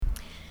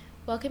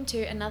Welcome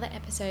to another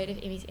episode of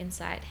Immy's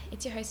Insight.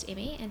 It's your host,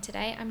 Immy, and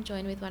today I'm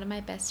joined with one of my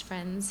best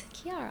friends,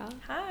 Kiara.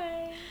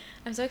 Hi.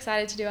 I'm so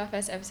excited to do our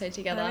first episode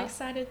together. I'm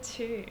excited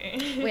too.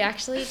 We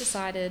actually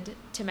decided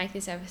to make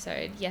this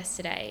episode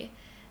yesterday,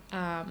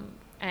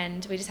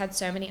 and we just had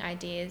so many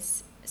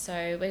ideas.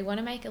 So we want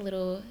to make a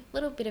little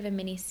bit of a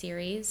mini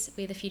series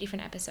with a few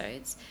different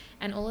episodes,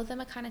 and all of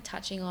them are kind of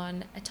touching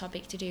on a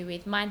topic to do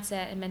with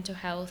mindset and mental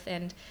health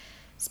and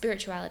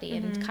spirituality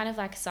and kind of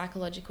like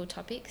psychological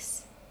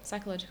topics.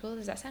 Psychological?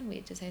 Does that sound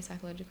weird to say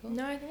psychological?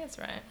 No, I think that's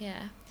right.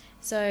 Yeah.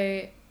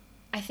 So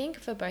I think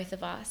for both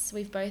of us,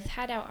 we've both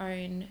had our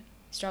own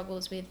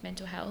struggles with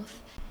mental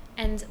health.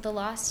 And the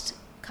last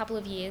couple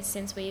of years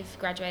since we've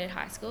graduated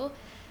high school,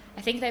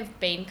 I think they've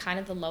been kind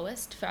of the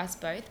lowest for us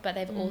both, but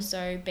they've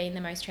also been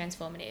the most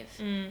transformative.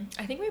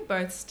 I think we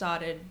both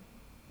started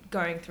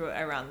going through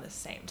it around the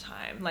same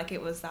time. Like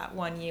it was that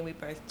one year we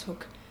both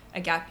took a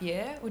gap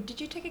year. Or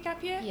did you take a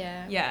gap year?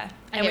 Yeah. Yeah.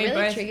 I get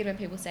really triggered when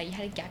people say you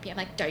had a gap year. I'm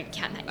like, don't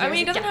count that year. I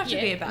mean, it doesn't have to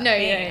be a bad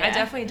thing. Yeah. I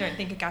definitely don't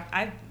think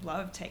I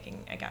love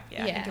taking a gap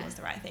year. I think it was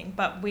the right thing.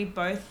 But we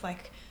both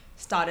like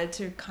started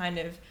to kind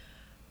of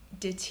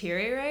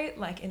deteriorate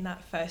like in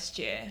that first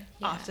year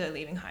after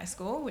leaving high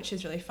school, which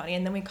is really funny.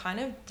 And then we kind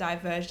of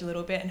diverged a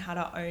little bit and had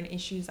our own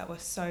issues that were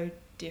so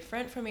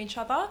different from each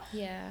other.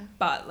 Yeah.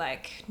 But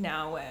like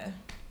now we're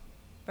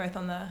both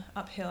on the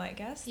uphill, I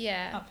guess.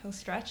 Yeah. Uphill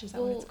stretch, is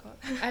that what it's called?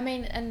 I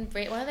mean, and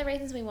one of the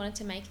reasons we wanted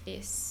to make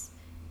this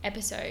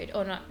episode,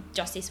 or not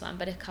just this one,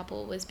 but a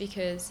couple, was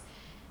because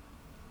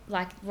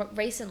like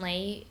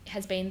recently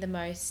has been the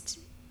most,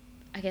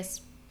 I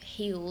guess,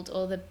 healed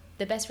or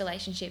the best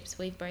relationships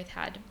we've both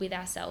had with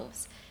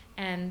ourselves.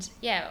 And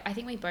yeah, I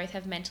think we both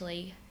have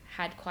mentally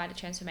had quite a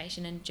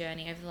transformation and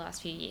journey over the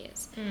last few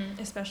years.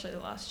 Especially the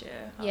last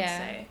year, I would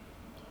say.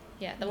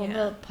 Yeah,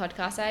 the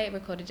podcast I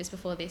recorded just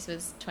before this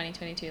was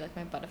 2022, like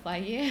my butterfly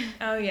year.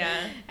 Oh,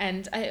 yeah.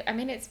 And I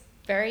mean, it's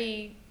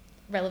very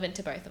relevant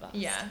to both of us.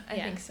 Yeah, I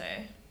think so.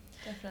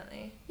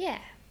 Definitely. Yeah.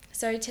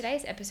 So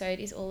today's episode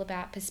is all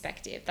about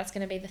perspective. That's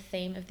going to be the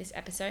theme of this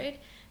episode.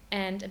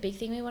 And a big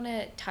thing we want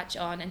to touch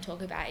on and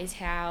talk about is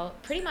how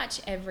pretty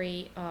much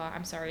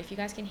I'm sorry if you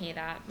guys can hear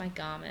that. My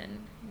Garmin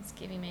is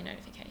giving me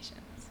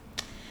notifications.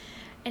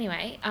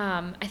 Anyway,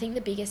 I think the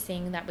biggest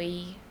thing that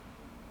we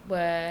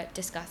were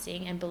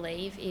discussing and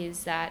believe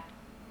is that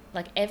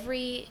like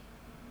every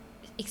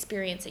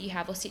experience that you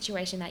have or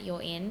situation that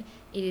you're in,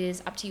 it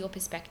is up to your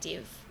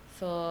perspective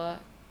for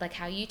like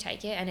how you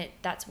take it, and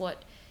that's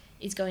what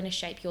is going to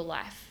shape your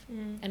life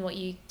and what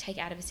you take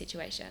out of a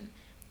situation.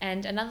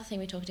 And another thing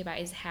we talked about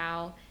is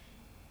how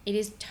it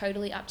is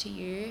totally up to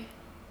you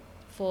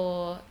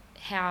for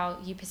how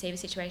you perceive a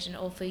situation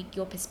or for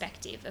your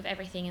perspective of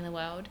everything in the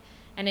world.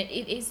 And it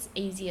is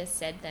easier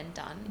said than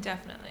done.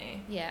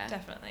 Definitely. Yeah.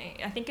 Definitely.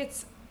 I think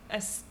it's a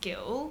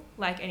skill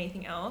like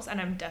anything else. And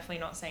I'm definitely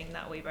not saying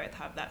that we both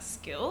have that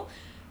skill.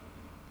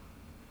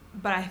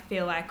 But I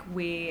feel like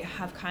we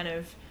have kind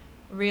of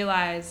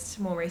realized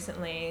more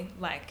recently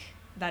like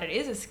that it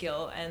is a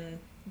skill and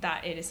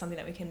that it is something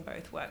that we can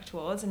both work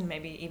towards, and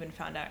maybe even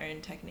found our own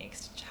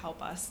techniques to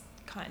help us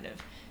kind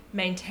of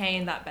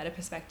maintain that better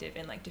perspective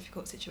in like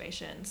difficult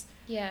situations.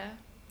 Yeah.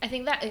 I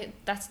think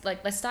that's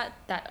like, let's start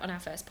that on our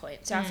first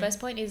point. So our first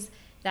point is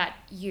that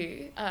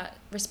you are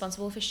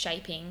responsible for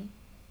shaping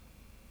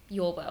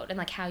your world and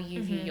like how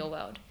you view your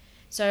world.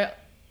 So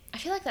I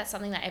feel like that's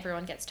something that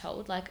everyone gets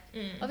told. Like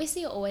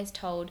obviously you're always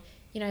told,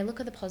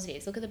 look at the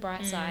positives, look at the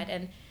bright side,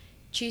 and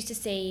choose to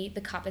see the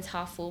cup as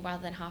half full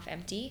rather than half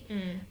empty.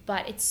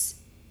 But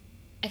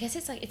I guess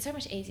it's so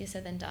much easier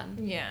said than done.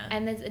 Yeah.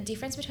 And there's a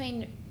difference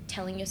between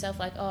telling yourself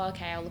like, oh,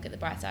 okay, I'll look at the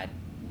bright side,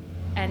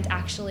 and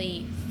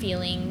actually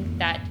feeling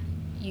that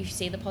you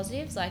see the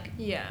positives. Like,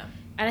 yeah.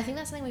 And I think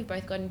that's something we've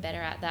both gotten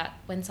better at, that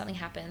when something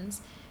happens,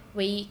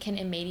 we can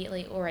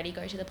immediately already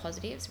go to the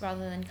positives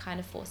rather than kind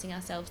of forcing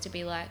ourselves to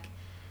be like,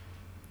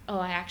 oh,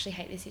 I actually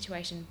hate this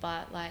situation,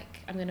 but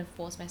like I'm going to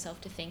force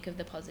myself to think of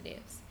the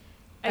positives.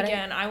 But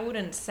again, I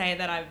wouldn't say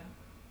that I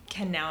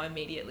can now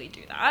immediately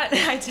do that.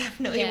 I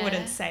definitely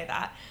wouldn't say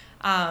that.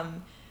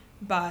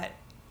 But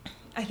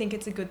I think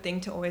it's a good thing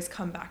to always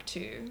come back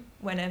to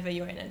whenever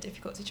you're in a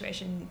difficult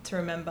situation, to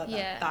remember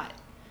that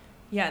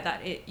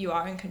you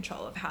are in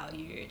control of how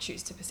you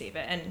choose to perceive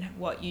it and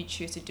what you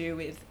choose to do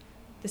with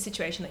the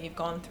situation that you've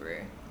gone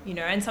through,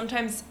 and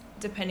sometimes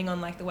depending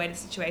on like the weight of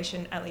the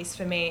situation, at least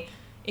for me,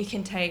 it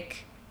can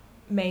take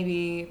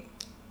maybe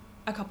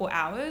a couple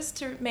hours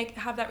to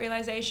have that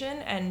realization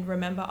and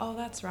remember, oh,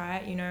 that's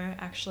right,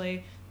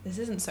 actually this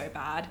isn't so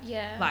bad.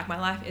 Yeah. Like my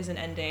life isn't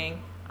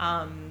ending.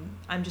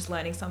 I'm just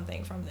learning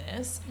something from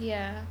this.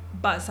 Yeah.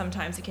 But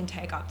sometimes it can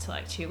take up to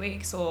like 2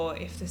 weeks, or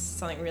if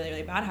something really,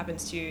 really bad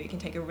happens to you, it can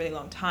take a really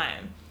long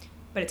time.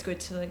 But it's good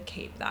to like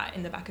keep that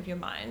in the back of your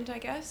mind, I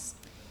guess.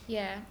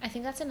 Yeah. I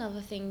think that's another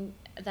thing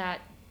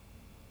that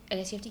I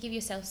guess you have to give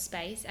yourself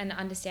space and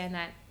understand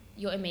that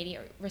your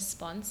immediate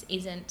response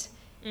isn't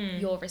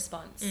your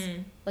response.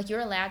 Like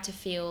you're allowed to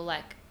feel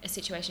like a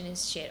situation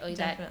is shit, or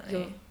that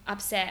you're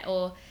upset,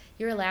 or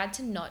you're allowed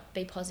to not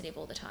be positive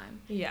all the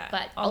time. Yeah.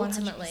 But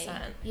ultimately,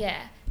 100%.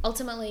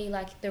 Ultimately,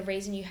 like, the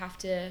reason you have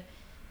to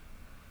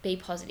be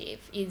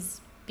positive is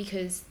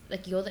because,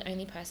 like, you're the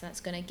only person that's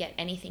going to get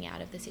anything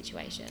out of the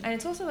situation. And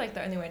it's also, like,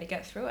 the only way to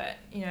get through it.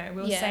 You know,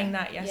 we were saying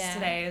that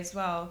yesterday as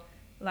well.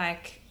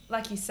 Like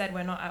you said,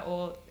 we're not at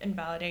all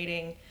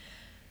invalidating,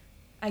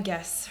 I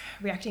guess,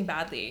 reacting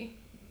badly.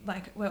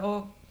 Like,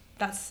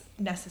 that's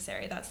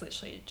necessary. That's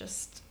literally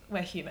just,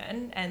 we're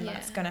human, and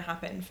that's going to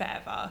happen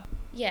forever.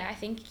 Yeah, I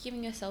think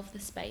giving yourself the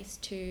space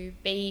to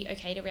be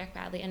okay to react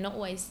badly and not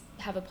always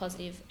have a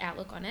positive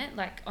outlook on it,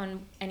 like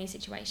on any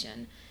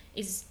situation,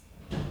 is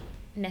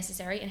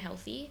necessary and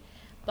healthy.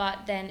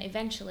 But then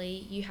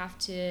eventually you have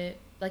to,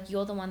 like,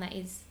 you're the one that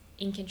is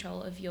in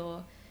control of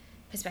your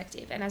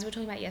perspective. And as we were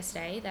talking about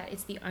yesterday, that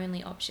it's the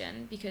only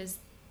option, because...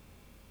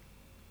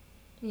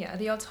 Yeah,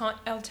 the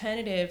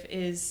alternative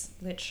is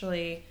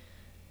literally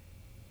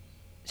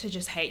to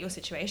just hate your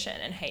situation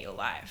and hate your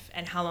life.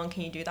 And how long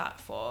can you do that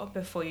for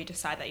before you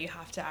decide that you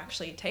have to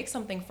actually take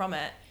something from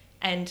it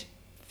and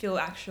feel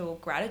actual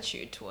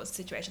gratitude towards the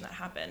situation that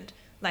happened?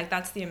 Like,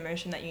 that's the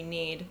emotion that you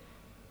need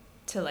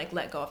to, like,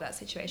 let go of that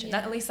situation. Yeah.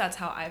 At least that's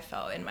how I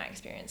felt in my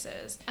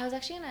experiences. I was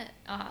actually going to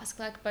ask,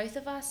 like, both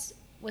of us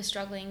were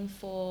struggling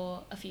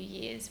for a few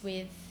years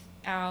with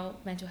our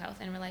mental health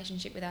and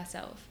relationship with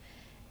ourselves.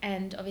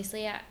 And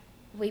obviously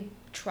we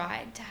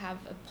tried to have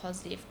a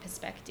positive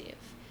perspective.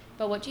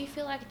 But what do you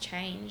feel like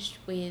changed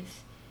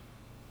with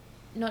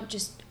not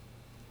just,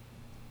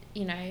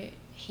 you know,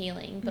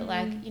 healing, but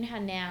like, you know how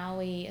now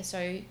we are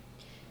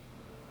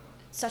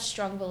such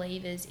strong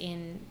believers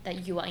in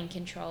that you are in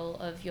control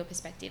of your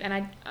perspective.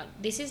 And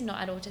this is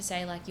not at all to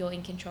say like you're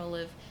in control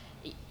of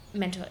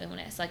mental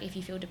illness. Like, if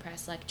you feel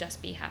depressed, like,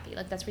 just be happy.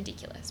 Like, that's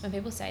ridiculous. When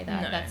people say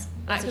that, that's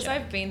because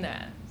I've been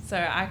there. So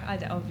I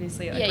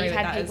obviously agree with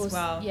that as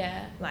well.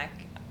 Yeah. Like,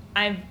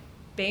 I've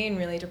been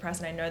really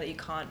depressed, and I know that you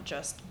can't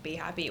just be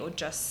happy or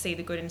just see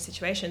the good in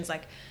situations.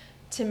 Like,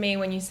 to me,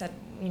 when you said,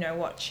 you know,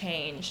 what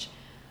changed,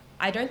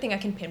 I don't think I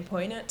can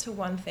pinpoint it to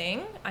one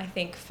thing. I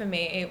think for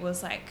me it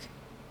was like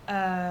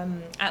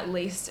at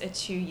least a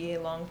 2-year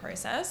long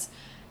process,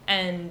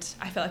 and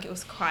I felt like it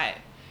was quite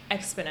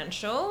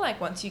exponential.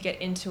 Like, once you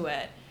get into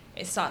it,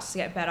 it starts to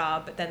get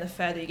better, but then the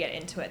further you get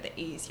into it, the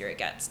easier it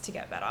gets to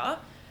get better.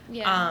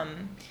 Yeah.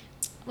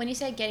 When you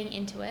say getting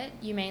into it,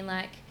 you mean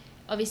like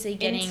obviously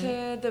getting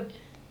into the,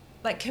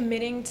 like,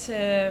 committing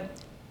to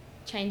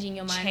changing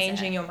your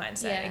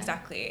mindset. Yeah.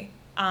 Exactly.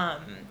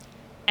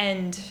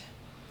 And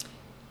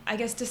I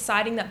guess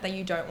deciding that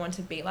you don't want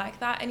to be like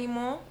that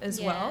anymore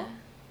as well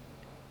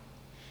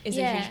is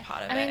a huge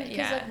part of it. I mean,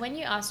 because like, when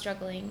you are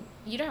struggling,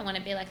 you don't want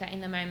to be like that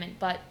in the moment,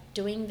 but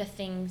doing the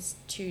things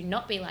to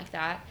not be like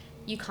that,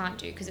 you can't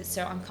do because it's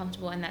so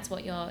uncomfortable, and that's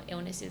what your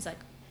illness is like,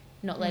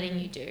 not letting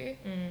you do.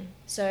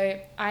 So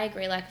I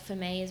agree, like, for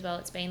me as well,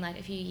 it's been like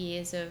a few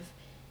years of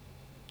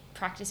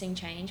practicing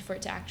change for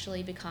it to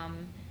actually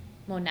become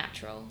more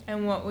natural.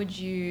 And what would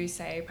you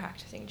say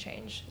practicing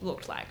change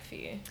looked like for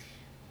you?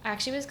 I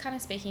actually was kind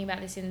of speaking about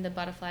this in the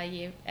Butterfly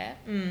Year ep,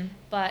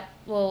 but,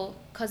 well,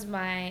 because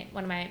one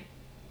of my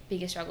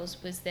biggest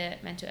struggles was the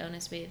mental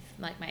illness with,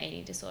 like, my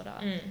eating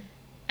disorder.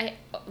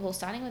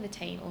 Starting with a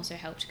team also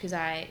helped, because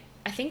I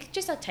think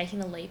just, like, taking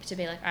the leap to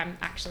be like, I'm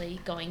actually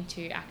going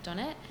to act on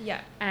it.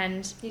 Yeah.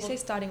 And you say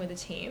starting with a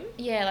team?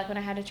 Yeah, like when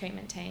I had a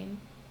treatment team.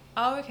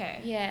 Oh,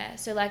 okay. Yeah.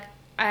 So, like,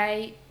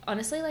 I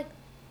honestly, like,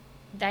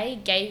 they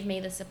gave me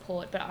the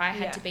support, but I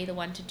had to be the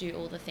one to do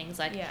all the things,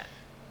 like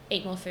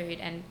eat more food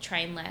and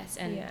train less.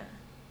 And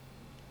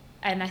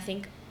and I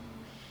think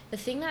the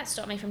thing that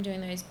stopped me from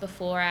doing those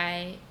before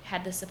I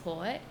had the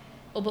support,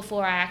 or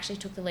before I actually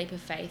took the leap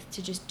of faith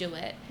to just do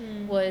it,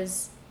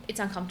 was it's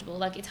uncomfortable.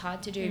 Like, it's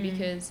hard to do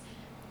because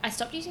I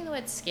stopped using the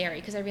word scary,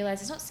 because I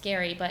realized it's not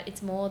scary, but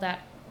it's more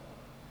that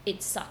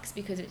it sucks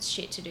because it's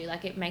shit to do.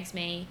 Like, it makes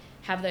me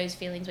have those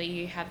feelings where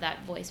you have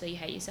that voice where you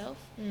hate yourself.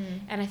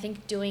 And I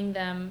think doing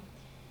them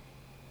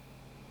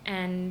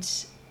and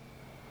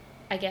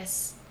I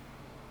guess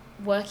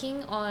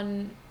working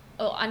on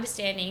or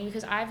understanding,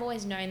 because I've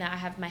always known that I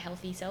have my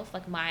healthy self,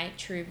 like my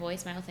true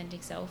voice, my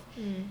authentic self,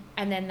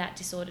 and then that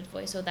disordered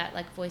voice, or that,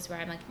 like, voice where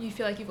I'm like... You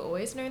feel like you've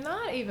always known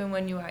that, even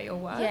when you were at your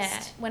worst?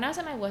 Yeah. When I was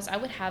at my worst, I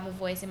would have a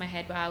voice in my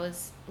head where I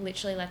was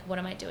literally like, what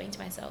am I doing to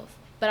myself?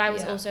 But I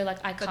was also like,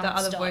 I can't stop.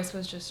 But the other voice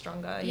was just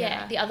stronger.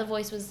 Yeah. The other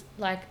voice was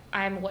like,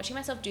 I'm watching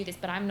myself do this,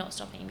 but I'm not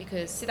stopping,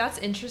 because... See, that's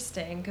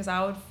interesting, because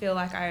I would feel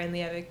like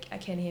I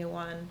can hear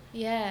one.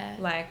 Yeah.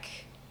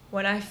 Like,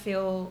 when I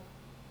feel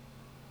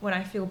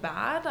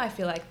bad, I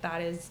feel like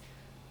that is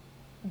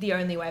the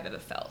only way I've ever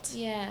felt.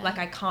 Yeah. Like,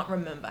 I can't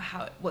remember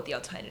what the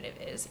alternative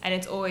is. And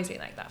it's always been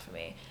like that for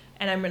me.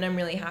 And when I'm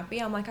really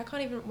happy, I'm like,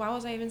 why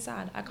was I even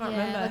sad? I can't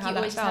remember like, how you that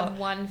always felt. have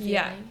one feeling.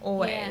 Yeah,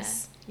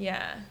 always.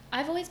 Yeah.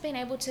 I've always been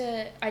able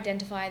to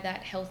identify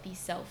that healthy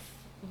self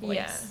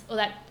voice, or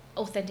that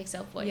authentic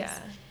self voice. Yeah.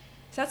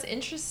 So that's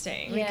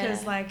interesting,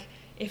 because, like,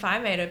 if I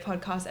made a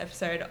podcast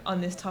episode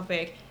on this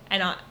topic,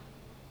 and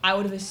I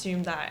would have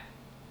assumed that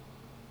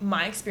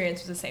my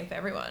experience was the same for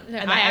everyone,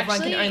 and that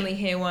everyone can only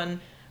hear one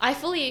I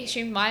fully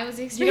assumed mine was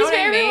the Do you know experience what for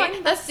I mean?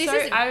 everyone.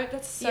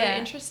 That's so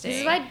interesting. This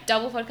is why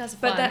double podcast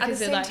But fun. then at the because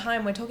same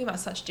time, we're talking about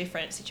such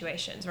different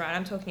situations, right?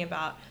 I'm talking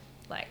about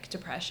like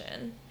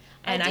depression.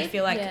 And I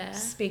feel like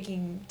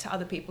speaking to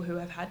other people who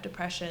have had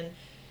depression,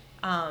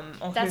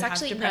 or that's who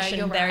actually, have depression,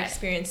 no, their right.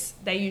 experience,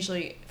 they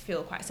usually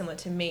feel quite similar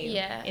to me.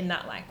 Yeah. In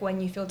that, like,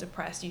 when you feel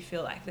depressed, you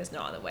feel like there's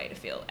no other way to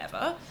feel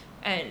ever.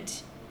 And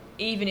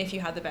even if you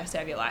had the best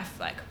day of your life,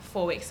 like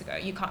 4 weeks ago,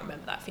 you can't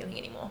remember that feeling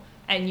anymore.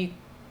 And you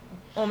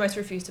almost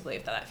refuse to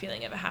believe that that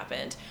feeling ever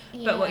happened.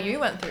 Yeah. But what you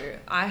went through,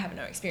 I have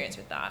no experience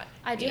with that.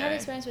 I do have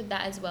experience with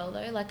that as well,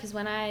 though. Like, because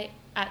when I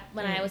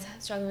was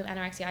struggling with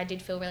anorexia, I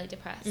did feel really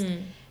depressed.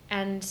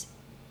 And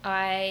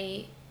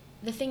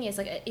the thing is,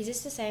 like, is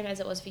this the same as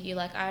it was for you?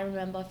 Like, I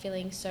remember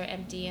feeling so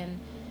empty and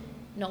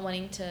not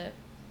wanting to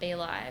be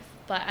alive,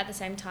 but at the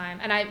same time,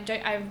 and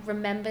I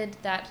remembered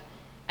that,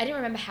 I didn't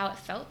remember how it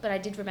felt, but I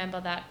did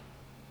remember that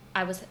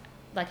I was,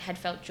 like, had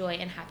felt joy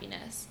and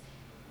happiness.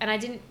 And I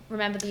didn't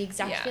remember the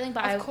exact feeling,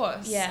 but of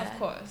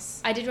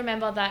course. I did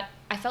remember that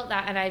I felt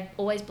that, and I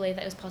always believed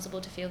that it was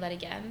possible to feel that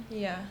again.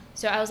 Yeah.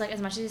 So I was like,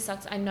 as much as it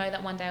sucks, I know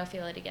that one day I'll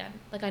feel it again.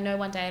 Like, I know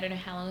one day, I don't know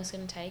how long it's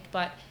going to take,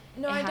 but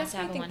no, I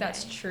definitely think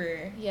that's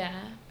true. Yeah.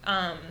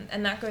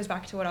 And that goes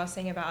back to what I was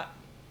saying about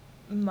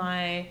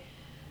my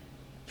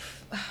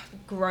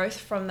growth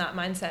from that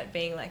mindset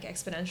being like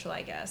exponential,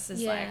 I guess,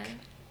 is like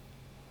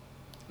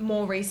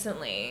more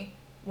recently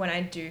when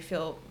I do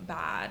feel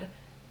bad,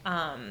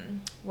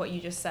 what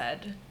you just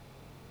said.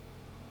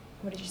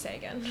 What did you say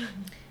again?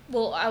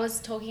 Well, I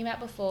was talking about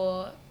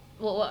before,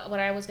 what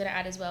I was going to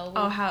add as well.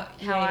 How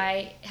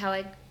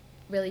I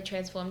really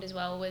transformed as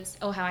well was,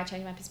 or how I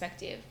changed my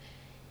perspective,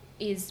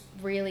 is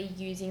really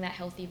using that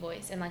healthy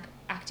voice and like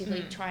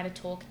actively trying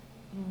to talk,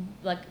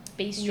 like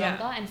be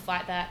stronger and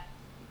fight that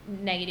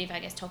negative, I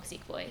guess,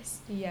 toxic voice.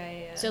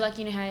 Yeah. So like,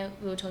 you know how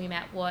we were talking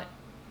about what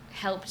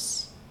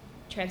helped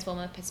transform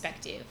a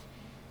perspective.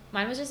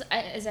 Mine was just,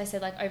 as I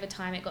said, like over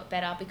time it got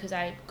better because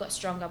I got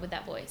stronger with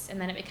that voice, and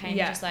then it became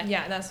just like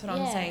that's what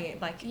I'm saying.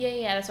 Like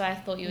that's why I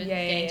thought you were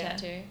getting to that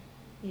too.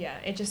 Yeah,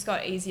 it just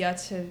got easier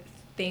to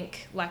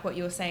think like what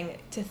you were saying,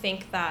 to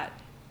think that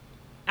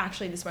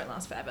actually this won't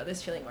last forever,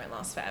 this feeling won't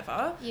last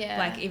forever. Yeah.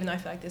 Like, even though I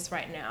feel like this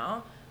right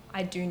now,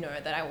 I do know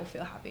that I will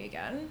feel happy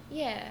again.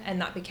 Yeah.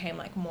 And that became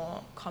like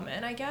more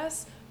common, I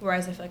guess.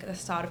 Whereas I feel like at the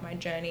start of my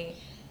journey,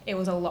 it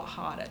was a lot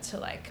harder to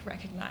like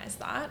recognize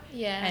that.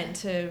 Yeah. And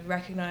to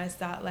recognize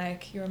that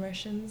like your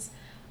emotions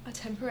are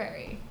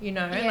temporary, you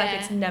know? Yeah.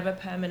 Like, it's never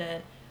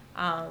permanent.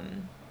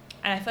 And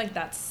I feel like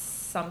that's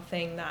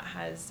something that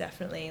has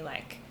definitely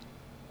like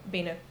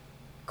been a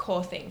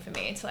core thing for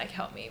me to like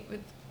help me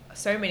with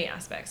so many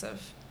aspects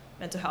of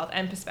mental health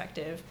and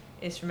perspective,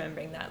 is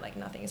remembering that like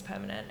nothing is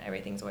permanent,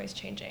 everything's always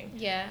changing.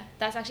 Yeah,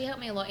 that's actually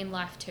helped me a lot in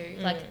life too.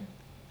 Like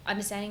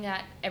understanding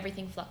that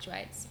everything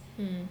fluctuates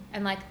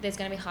and like there's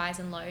going to be highs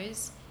and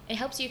lows. It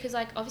helps you because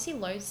like obviously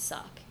lows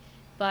suck,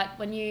 but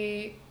when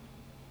you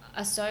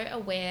are so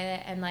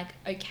aware and like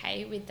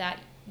okay with that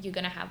you're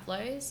going to have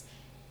lows,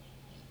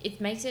 it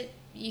makes it,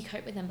 you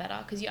cope with them better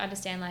because you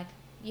understand like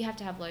you have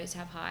to have lows to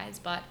have highs,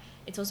 but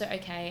it's also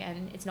okay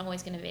and it's not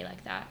always going to be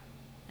like that.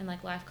 And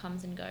like life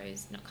comes and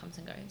goes, not comes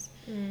and goes.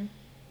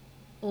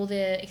 All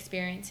the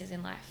experiences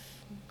in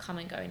life come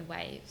and go in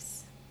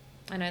waves.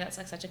 I know that's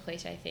like such a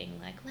cliche thing,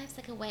 like life's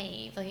like a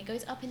wave, like it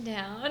goes up and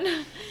down,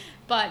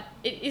 but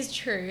it is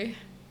true.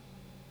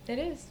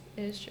 It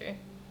is true.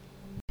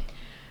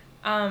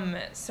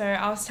 So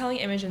I was telling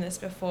Imogen this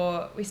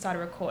before we started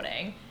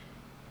recording,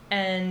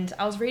 and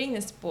I was reading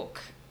this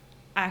book.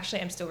 I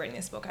actually am still reading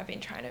this book. I've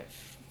been trying to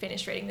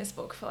finish reading this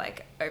book for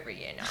like over a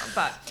year now,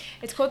 but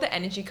it's called The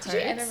Energy Codes.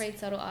 Did you ever read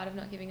Subtle Art of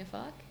Not Giving a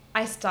Fuck?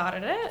 I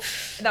started it.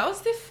 That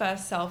was the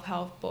first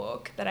self-help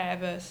book that I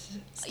ever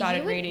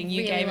started reading.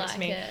 You really gave it to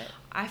me.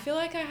 I feel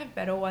like I have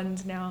better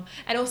ones now.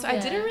 And also I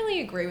didn't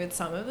really agree with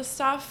some of the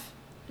stuff.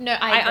 No,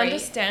 I agree.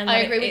 Understand. I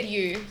agree with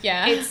you.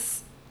 Yeah.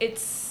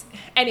 It's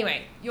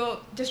anyway, you're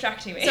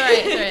distracting me.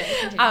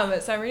 Sorry.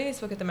 So I'm reading this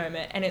book at the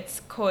moment, and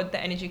it's called The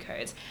Energy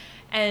Codes.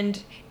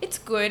 And it's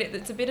good.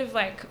 It's a bit of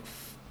like,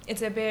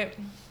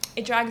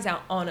 it drags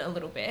out on a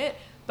little bit,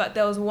 but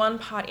there was one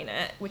part in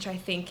it which I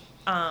think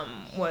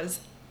was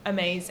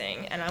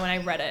amazing, and when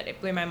I read it, it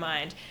blew my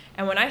mind.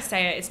 And when I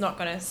say it, it's not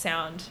going to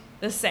sound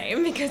the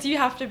same because you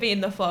have to be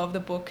in the flow of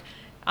the book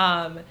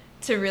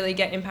to really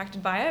get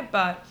impacted by it.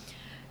 But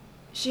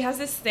she has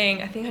this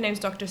thing, I think her name's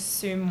Dr.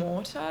 Sue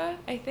Morter,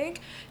 I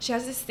think. She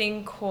has this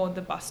thing called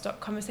the bus stop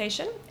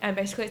conversation, and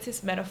basically it's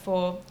this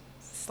metaphor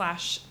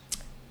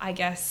 / I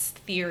guess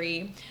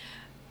theory,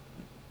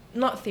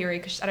 not theory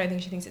because I don't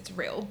think she thinks it's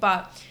real,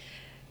 but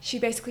she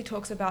basically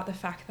talks about the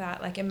fact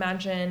that like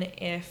imagine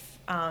if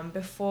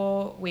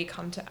before we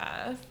come to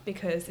Earth,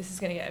 because this is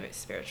going to get a bit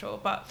spiritual,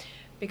 but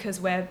because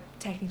we're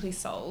technically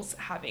souls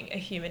having a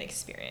human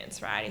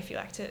experience, right? If you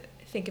like to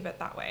think of it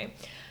that way.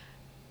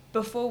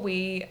 Before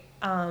we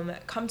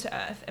come to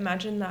Earth,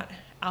 imagine that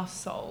our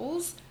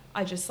souls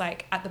are just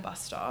like at the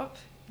bus stop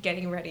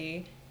getting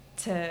ready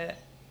to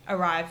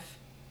arrive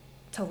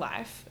to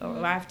life or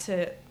arrive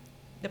to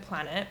the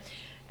planet,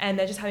 and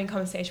they're just having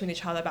conversation with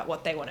each other about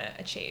what they want to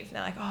achieve. And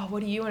they're like, oh,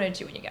 what do you want to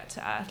do when you get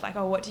to Earth? Like,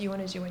 oh, what do you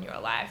want to do when you're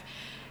alive?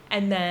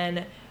 And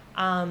then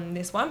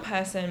this one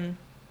person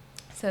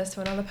says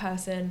to another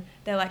person,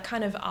 they're like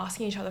kind of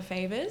asking each other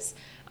favors,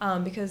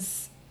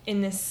 because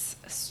in this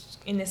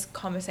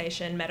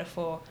conversation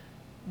metaphor,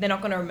 they're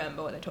not going to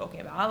remember what they're talking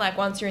about. Like,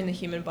 once you're in the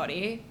human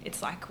body,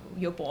 it's like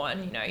you're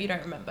born, you know, you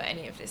don't remember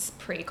any of this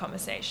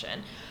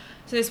pre-conversation.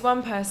 So this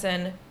one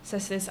person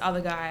says to this other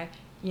guy,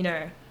 you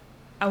know,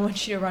 I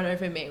want you to run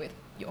over me with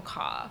your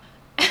car.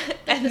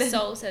 And the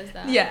soul says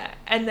that. Yeah.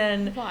 And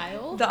then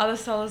Vile. the other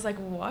soul is like,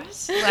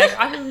 what? Like,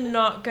 I'm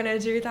not going to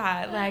do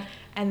that. Like,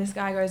 and this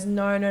guy goes,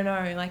 no.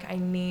 Like, I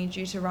need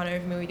you to run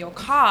over me with your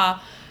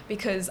car,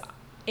 because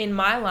in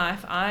my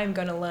life, I'm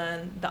going to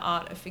learn the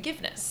art of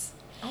forgiveness.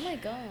 Oh my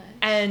gosh.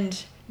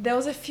 And there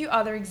was a few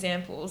other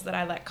examples that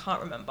I like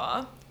can't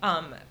remember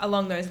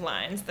along those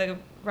lines. The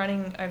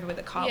running over with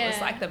the car was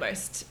like the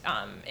most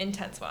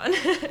intense one.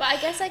 But I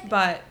guess like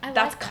but I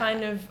that's like that.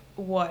 Kind of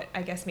what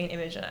I guess me and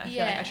Imogen I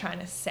feel like are trying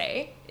to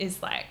say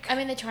is like, I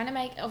mean, they're trying to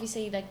make,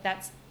 obviously, like,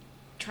 that's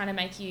trying to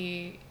make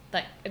you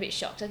like a bit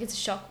shocked. Like, it's a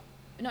shock,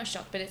 not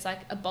shocked, but it's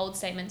like a bold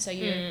statement, so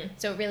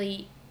so it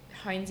really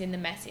hones in the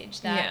message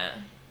that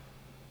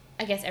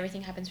I guess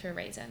everything happens for a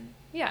reason.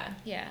 Yeah,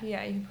 you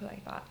can put it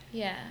like that.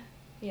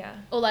 Yeah.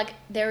 Or like,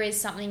 there is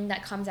something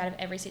that comes out of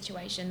every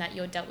situation that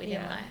you're dealt with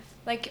in life.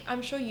 Like,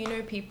 I'm sure you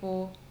know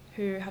people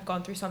who have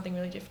gone through something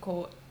really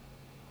difficult,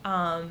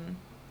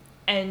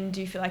 and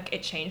do you feel like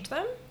it changed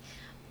them?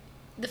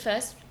 The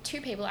first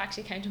two people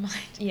actually came to mind.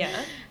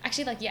 Yeah.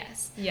 Actually, like,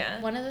 yes.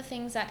 Yeah. One of the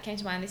things that came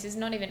to mind, this is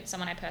not even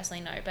someone I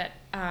personally know, but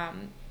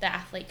the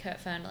athlete Kurt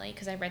Fernley,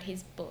 because I read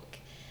his book.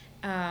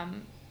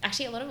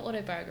 Actually, a lot of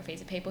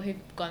autobiographies of people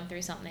who've gone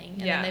through something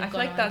and then they've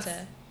gone on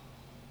to...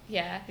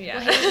 Yeah. Well,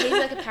 he's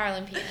like a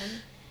Paralympian,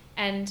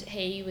 and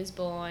he was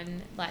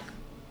born like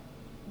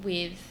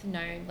with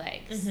no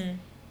legs,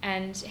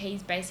 and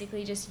he's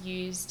basically just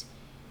used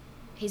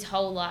his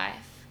whole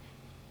life.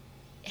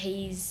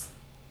 He's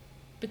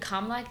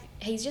become like,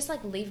 he's just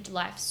like lived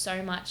life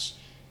so much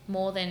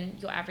more than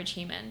your average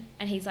human,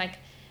 and he's like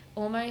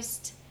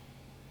almost,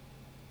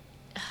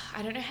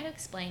 I don't know how to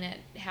explain it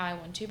how I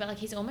want to, but like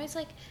he's almost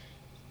like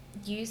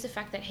used the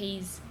fact that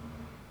he's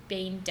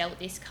been dealt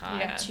this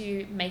card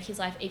to make his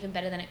life even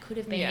better than it could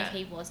have been if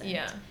he wasn't.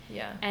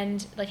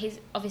 And like, he's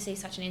obviously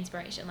such an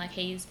inspiration. Like,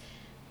 he's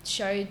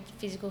showed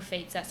physical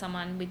feats that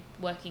someone with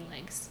working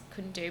legs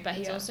couldn't do, but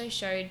he's also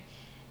showed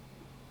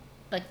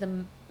like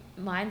the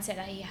mindset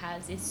that he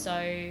has is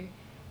so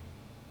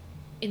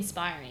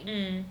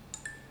inspiring.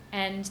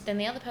 And then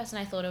the other person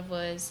I thought of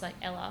was like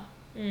Ella.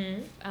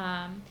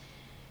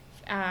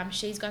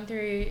 She's gone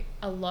through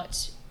a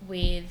lot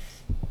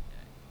with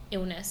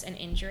illness and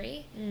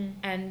injury,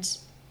 and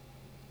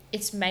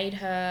it's made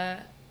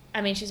her,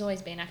 I mean, she's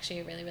always been actually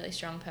a really, really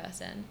strong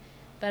person,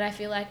 but I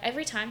feel like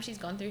every time she's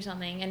gone through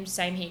something, and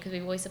same here, because we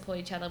always support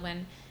each other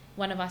when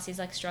one of us is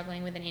like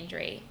struggling with an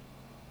injury,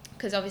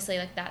 because obviously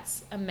like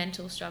that's a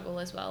mental struggle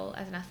as well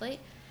as an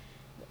athlete.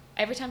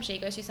 Every time she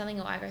goes through something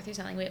or I go through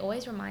something, we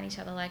always remind each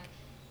other, like,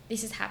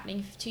 this is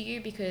happening to you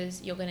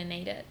because you're going to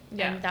need it,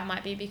 and that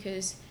might be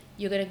because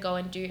you're going to go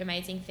and do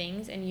amazing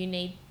things and you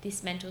need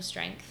this mental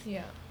strength.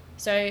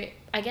 So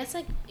I guess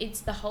like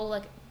it's the whole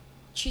like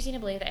choosing to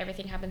believe that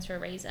everything happens for a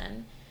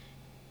reason,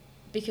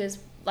 because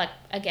like,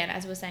 again,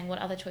 as we were saying, what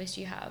other choice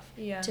do you have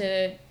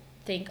to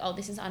think, oh,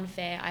 this is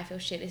unfair, I feel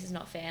shit, this is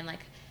not fair, and like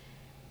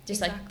just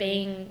like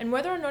being, and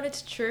whether or not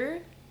it's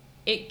true,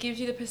 it gives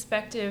you the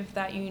perspective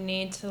that you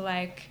need to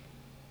like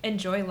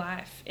enjoy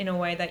life in a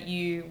way that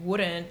you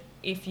wouldn't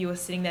if you were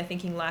sitting there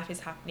thinking life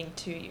is happening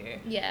to you.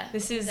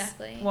 This is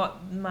what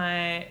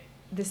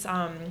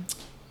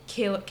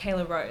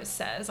Kayla Rose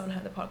says on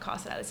the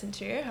podcast that I listen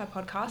to, her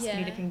podcast,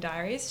 Skinny Dipping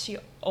Diaries. She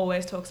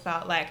always talks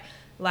about like,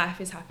 life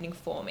is happening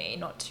for me,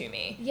 not to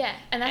me.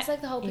 And that's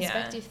like the whole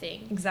perspective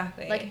thing.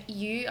 Exactly. Like,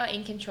 you are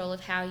in control of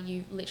how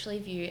you literally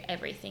view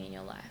everything in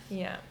your life.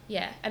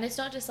 And it's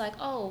not just like,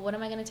 oh, what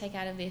am I going to take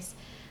out of this?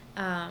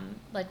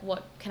 Like,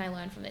 what can I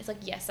learn from this? Like,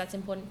 yes, that's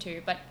important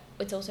too, but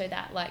it's also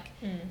that like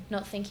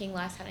not thinking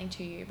life's happening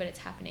to you, but it's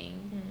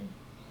happening.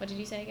 What did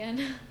you say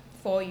again?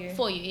 For you,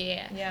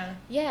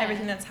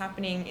 everything that's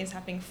happening is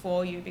happening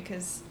for you,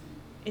 because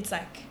it's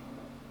like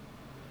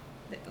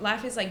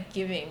life is like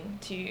giving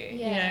to you,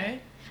 you know?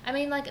 I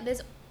mean, like,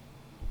 there's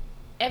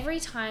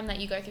every time that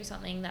you go through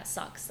something that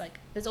sucks, like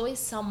there's always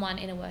someone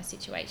in a worse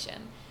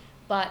situation,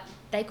 but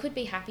they could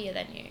be happier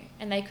than you,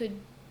 and they could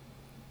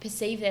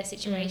perceive their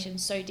situation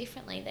so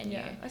differently than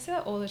you. I say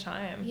that all the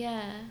time.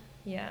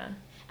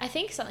 I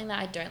think something that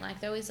I don't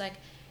like though is like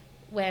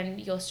when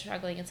you're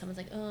struggling and someone's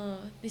like, oh,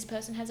 this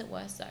person has it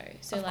worse though.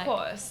 So of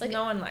course, like,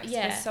 no one likes it.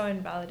 It's so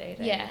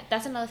invalidating.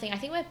 That's another thing. I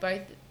think we're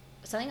both,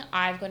 something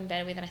I've gotten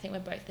better with, and I think we're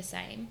both the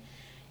same,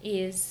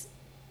 is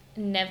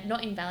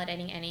not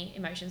invalidating any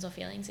emotions or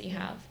feelings that you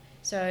have.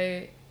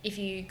 So if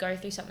you go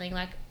through something,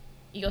 like,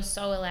 you're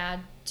so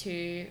allowed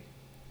to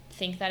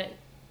think that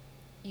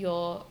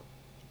you're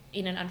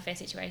in an unfair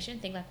situation,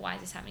 think like, why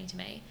is this happening to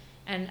me?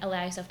 And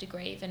allow yourself to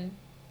grieve and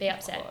be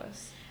upset. Of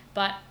course.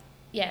 But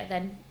yeah,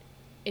 then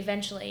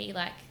eventually,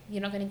 like,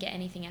 you're not going to get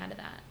anything out of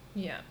that.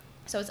 Yeah.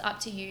 So it's up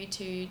to you to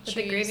choose. But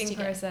the grieving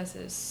process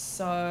is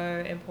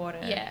so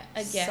important. Yeah.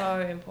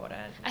 So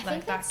important. I like,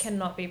 think that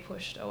cannot be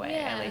pushed away,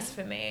 at least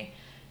for me.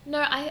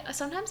 No,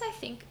 sometimes I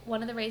think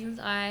one of the reasons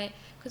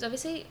because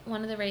obviously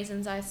one of the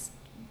reasons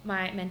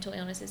my mental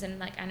illnesses and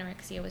like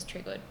anorexia was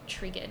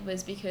triggered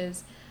was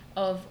because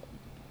of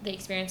the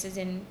experiences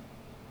in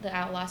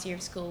our last year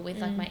of school with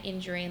like my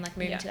injury and like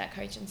moving to that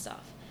coach and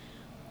stuff.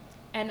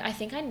 And I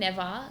think I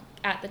never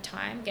at the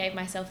time gave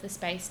myself the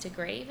space to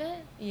grieve it.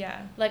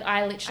 Yeah. Like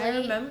I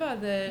remember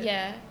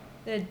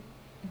the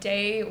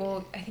day,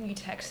 or I think you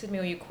texted me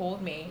or you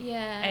called me.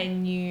 Yeah.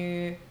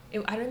 And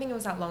I don't think it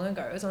was that long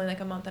ago. It was only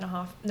like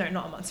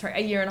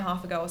a year and a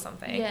half ago or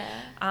something.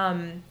 Yeah.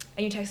 And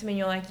you texted me and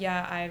you're like,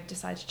 yeah, I've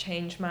decided to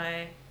change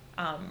my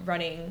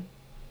running,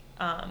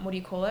 what do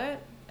you call it?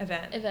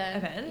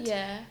 Event.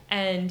 Yeah.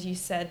 And you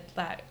said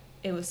that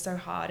it was so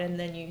hard, and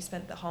then you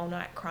spent the whole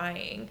night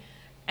crying.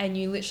 And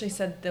you literally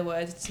said the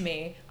words to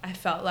me, I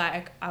felt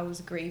like I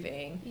was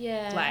grieving.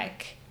 Yeah.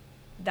 Like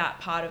that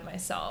part of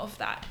myself,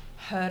 that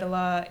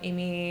hurdler in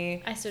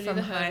me from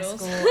high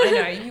school. I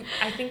know.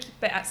 I think,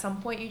 but at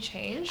some point you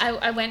changed.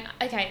 I went,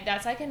 okay,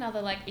 that's like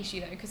another like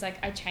issue though, because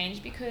like I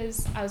changed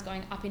because I was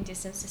going up in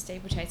distance to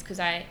steeplechase because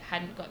I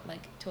hadn't got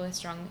like to a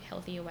strong,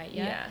 healthier weight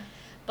yet. Yeah.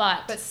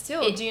 But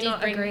still, do you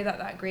not agree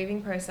that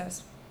grieving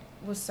process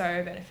was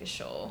so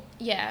beneficial?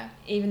 Yeah.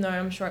 Even though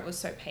I'm sure it was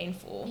so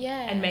painful.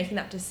 Yeah. And making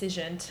that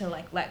decision to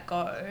like let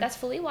go. That's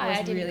fully why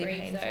I didn't really grieve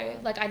painful. though.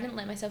 Like I didn't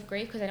let myself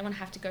grieve because I didn't want to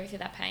have to go through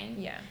that pain.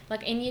 Yeah.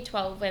 Like in year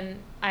 12 when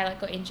I like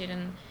got injured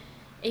and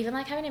even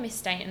like having to miss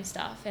state and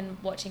stuff and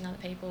watching other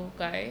people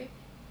go,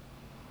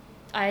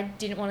 I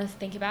didn't want to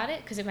think about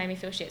it because it made me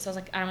feel shit. So I was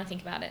like, I don't want to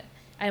think about it.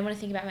 I didn't want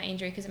to think about my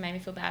injury because it made me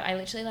feel bad. I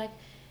literally like,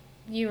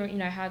 you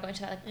know how I got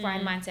into that like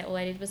grind mindset. All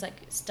I did was like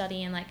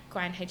study and like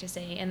grind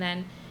HSE and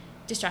then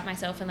distract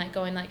myself and like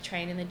go and like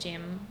train in the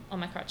gym on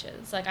my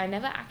crutches. Like I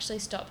never actually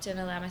stopped and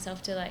allowed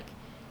myself to like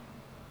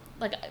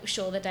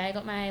sure, the day I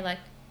got my like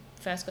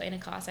first got in a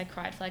class I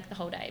cried for like the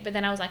whole day, but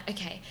then I was like,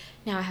 okay,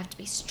 now I have to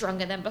be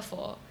stronger than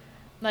before,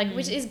 like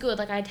which is good.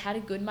 Like I'd had a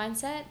good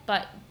mindset,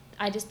 but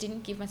I just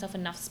didn't give myself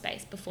enough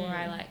space before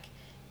I like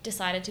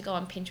decided to go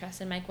on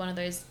Pinterest and make one of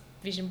those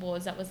vision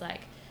boards that was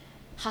like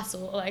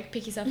hustle, or like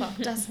pick yourself up,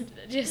 dust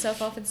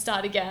yourself off and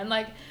start again,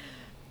 like,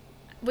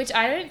 which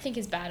I don't think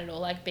is bad at all,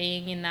 like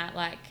being in that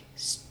like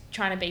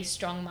trying to be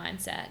strong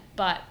mindset,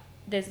 but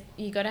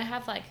you got to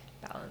have like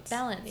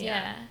balance.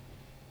 Yeah.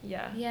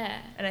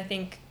 And I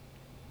think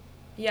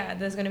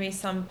there's going to be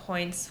some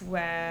points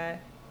where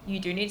you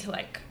do need to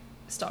like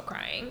stop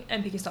crying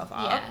and pick yourself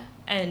up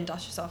and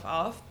dust yourself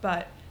off,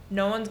 but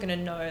no one's going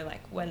to know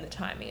like when the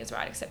timing is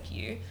right except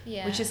you,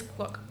 which is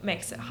what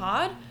makes it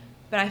hard.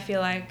 But I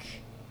feel like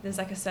there's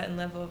like a certain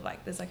level of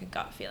like there's like a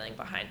gut feeling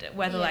behind it,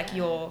 whether like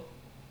you're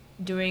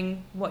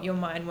doing what your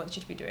mind wants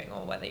you to be doing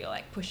or whether you're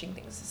like pushing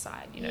things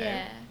aside, you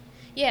know.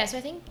 So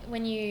I think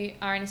when you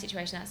are in a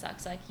situation that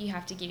sucks, like you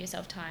have to give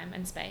yourself time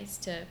and space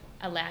to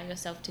allow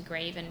yourself to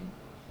grieve, and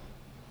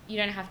you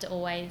don't have to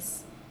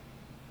always,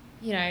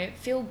 you know,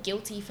 feel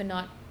guilty for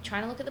not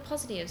trying to look at the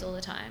positives all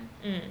the time.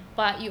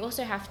 But you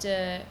also have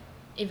to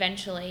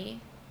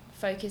eventually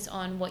focus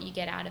on what you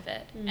get out of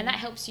it, and that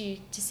helps you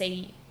to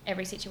see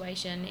every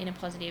situation in a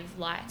positive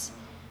light.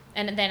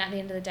 And then at the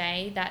end of the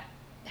day, that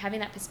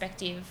having that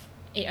perspective,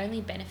 it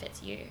only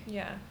benefits you.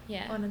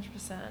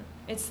 100%.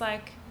 It's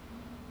like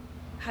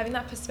having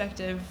that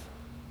perspective,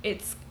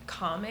 it's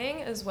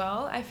calming as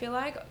well. I feel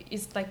like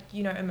it's like,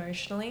 you know,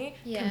 emotionally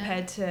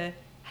compared to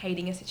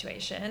hating a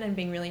situation and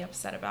being really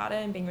upset about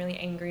it and being really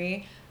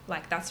angry,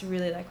 like that's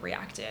really like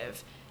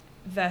reactive,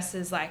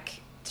 versus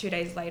like 2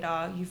 days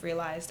later you've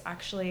realized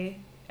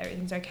actually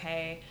everything's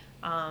okay.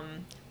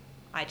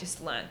 I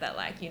just learned that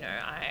like, you know,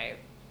 I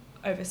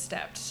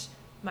overstepped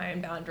my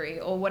own boundary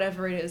or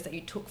whatever it is that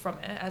you took from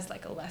it as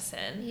like a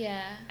lesson.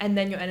 And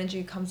then your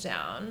energy comes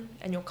down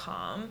and you're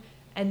calm,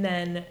 and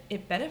then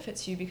it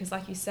benefits you because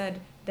like you said,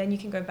 then you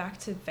can go back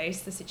to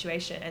face the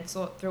situation and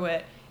sort through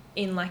it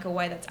in like a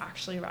way that's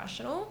actually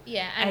rational.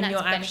 And you're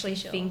actually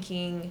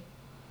thinking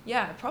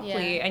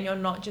properly, and you're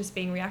not just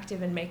being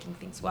reactive and making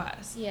things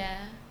worse. I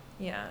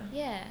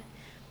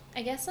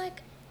guess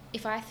like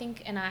if I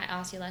think and I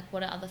ask you like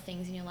what are other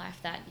things in your life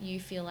that you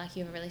feel like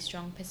you have a really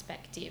strong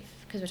perspective,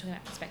 because we're talking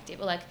about perspective,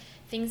 or like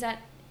things that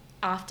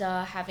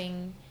after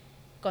having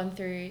gone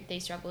through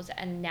these struggles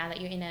and now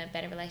that you're in a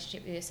better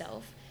relationship with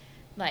yourself,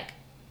 like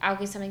I'll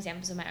give some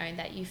examples of my own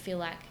that you feel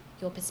like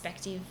your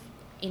perspective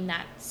in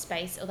that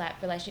space or that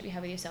relationship you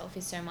have with yourself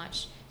is so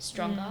much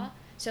stronger.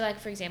 So like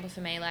for example for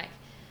me, like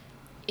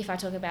if I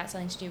talk about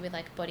something to do with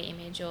like body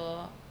image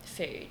or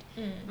food,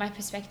 my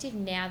perspective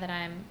now that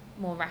I'm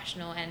more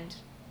rational and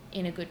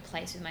in a good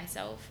place with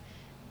myself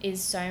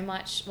is so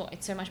much more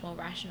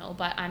rational.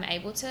 But I'm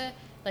able to,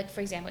 like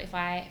for example, if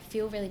I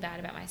feel really bad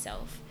about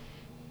myself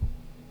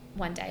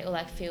one day or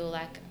like feel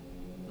like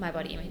my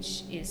body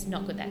image is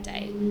not good that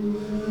day,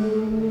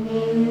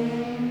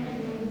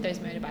 those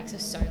motorbikes are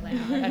so loud.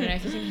 I don't know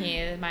if you can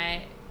hear,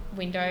 my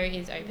window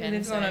is open.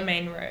 It's on a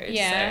main road.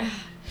 Yeah.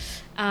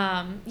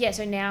 So.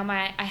 So now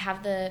I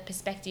have the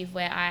perspective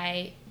where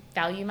I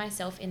value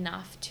myself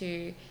enough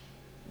to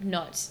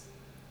not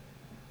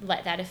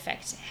let that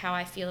affect how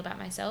I feel about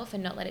myself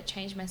and not let it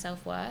change my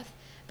self-worth.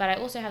 But I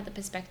also have the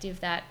perspective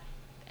that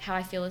how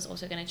I feel is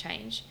also going to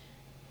change.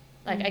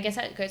 Like, I guess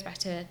that goes back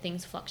to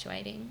things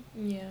fluctuating.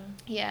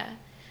 Yeah.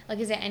 Like,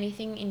 is there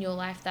anything in your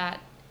life that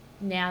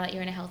now that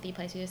you're in a healthy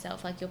place with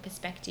yourself, like your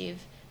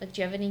perspective, like,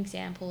 do you have an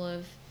example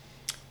of?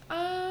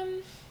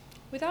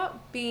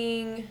 Without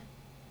being,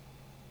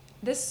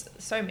 there's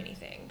so many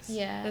things.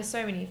 Yeah. There's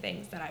so many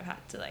things that I've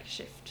had to like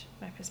shift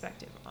my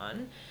perspective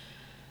on.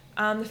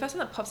 The first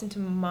one that pops into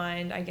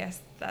mind, I guess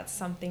that's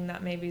something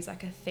that maybe is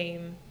like a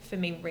theme for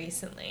me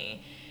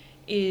recently,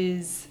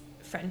 is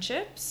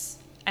friendships,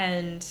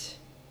 and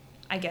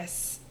I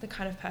guess the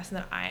kind of person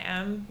that I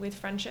am with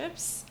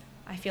friendships.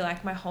 I feel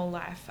like my whole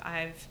life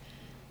I've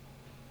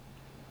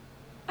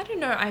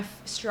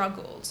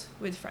struggled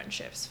with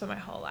friendships for my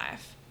whole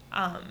life.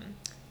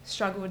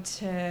 Struggled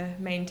to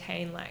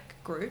maintain like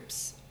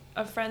groups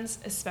of friends,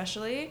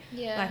 especially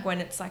like when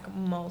it's like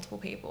multiple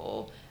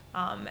people,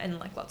 and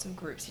like lots of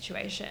group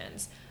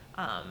situations.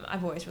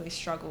 I've always really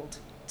struggled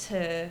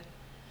to,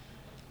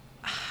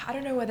 I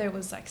don't know whether it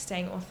was like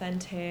staying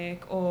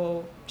authentic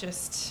or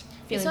just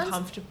feeling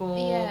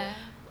comfortable,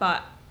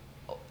 but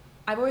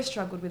I've always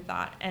struggled with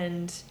that,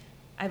 and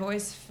I've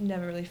always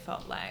never really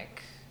felt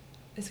like,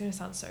 it's going to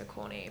sound so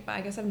corny, but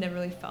I guess I've never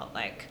really felt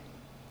like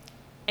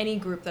any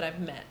group that I've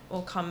met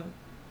or come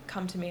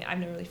to me, I've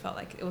never really felt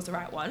like it was the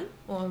right one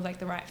or like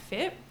the right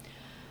fit.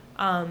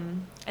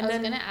 And I was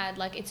going to add,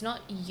 like, it's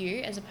not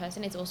you as a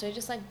person, it's also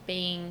just like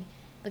being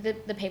like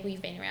the people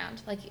you've been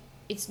around. Like,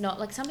 it's not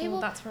like some people.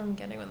 Well, that's where I'm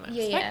getting with my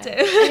perspective.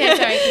 Okay,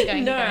 sorry, keep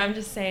going. No, I'm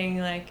just saying,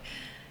 like,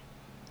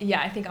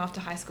 I think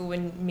after high school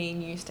when me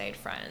and you stayed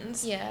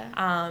friends.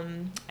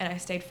 And I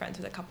stayed friends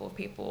with a couple of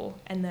people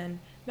and then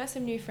met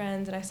some new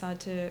friends, and I started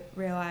to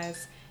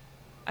realize,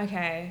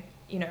 okay,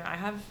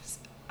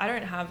 I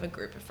don't have a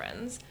group of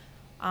friends.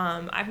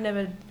 I've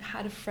never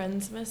had a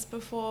friendsmas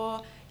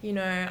before.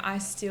 I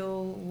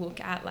still look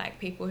at like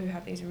people who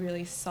have these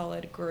really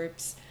solid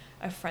groups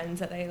of friends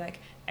that they like,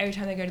 every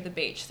time they go to the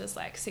beach, there's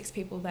like 6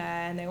 people there,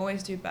 and they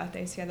always do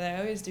birthdays together, they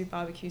always do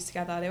barbecues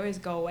together, they always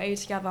go away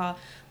together.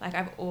 Like,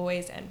 I've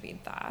always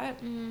envied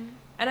that. And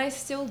I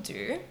still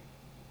do.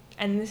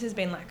 And this has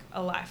been like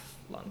a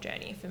lifelong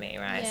journey for me,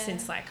 right?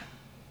 Since like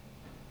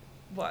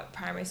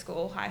primary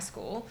school, high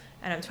school,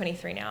 and I'm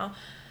 23 now.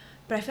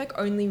 But I feel like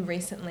only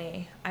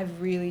recently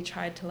I've really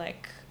tried to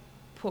like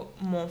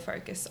put more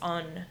focus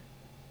on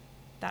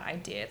that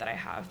idea that I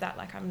have that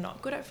like I'm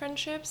not good at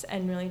friendships,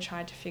 and really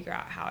tried to figure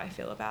out how I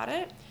feel about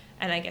it,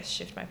 and I guess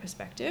shift my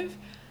perspective.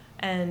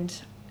 And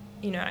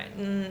I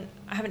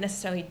haven't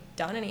necessarily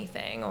done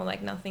anything, or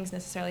like nothing's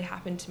necessarily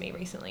happened to me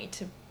recently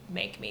to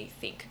make me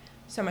think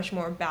so much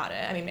more about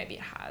it. I mean, maybe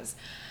it has,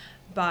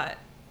 but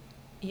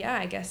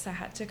I guess I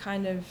had to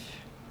kind of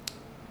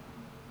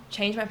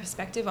change my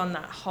perspective on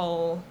that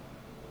whole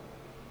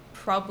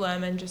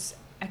problem and just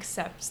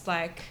accept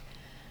like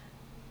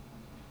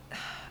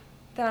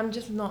that I'm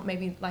just not,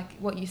 maybe like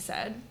what you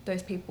said,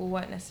 those people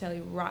weren't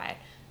necessarily right,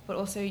 but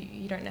also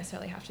you don't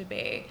necessarily have to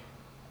be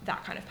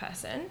that kind of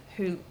person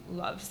who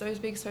loves those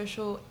big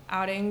social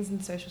outings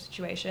and social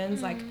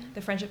situations. Like,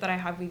 the friendship that I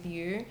have with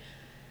you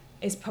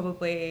is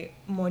probably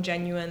more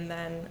genuine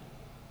than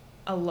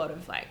a lot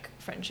of like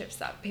friendships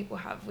that people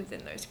have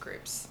within those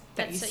groups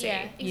that you see,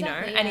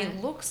 and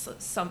it looks like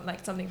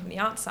something from the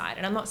outside.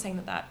 And I'm not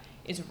saying that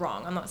is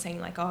wrong. I'm not saying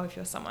like, oh, if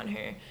you're someone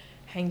who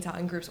hangs out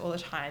in groups all the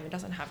time and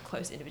doesn't have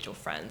close individual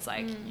friends,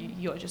 like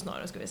you're just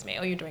not as good as me,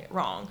 or you're doing it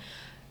wrong.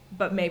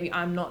 But maybe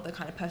I'm not the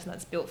kind of person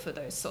that's built for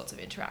those sorts of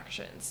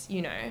interactions,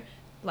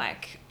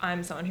 like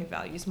I'm someone who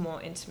values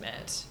more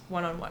intimate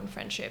one-on-one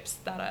friendships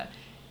that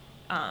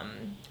are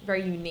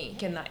very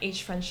unique, and that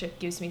each friendship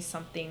gives me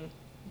something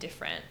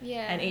different,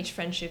 and each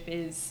friendship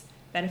is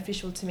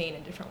beneficial to me in a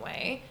different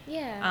way.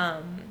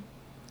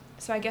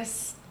 So I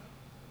guess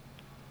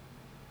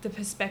the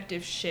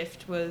perspective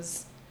shift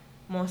was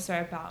more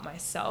so about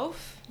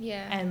myself,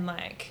 and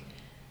like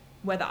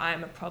whether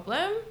I'm a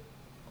problem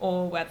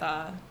or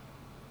whether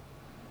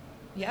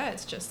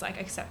it's just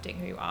like accepting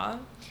who you are.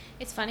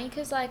 It's funny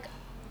because like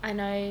I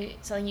know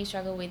something you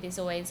struggle with is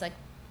always like,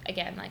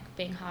 again, like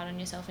being hard on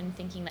yourself and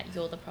thinking that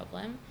you're the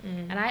problem.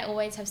 And I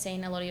always have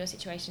seen a lot of your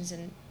situations,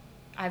 and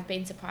I've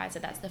been surprised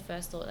that that's the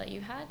first thought that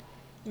you had.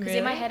 Because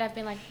in my head I've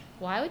been like,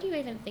 why would you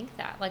even think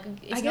that? Like,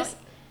 I guess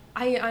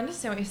I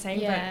understand what you're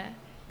saying,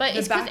 but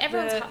it's because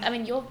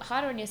everyone's you're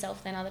harder on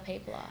yourself than other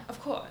people are. Of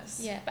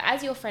course. But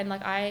as your friend,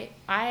 like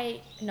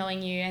I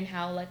knowing you and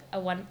how like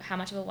how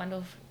much of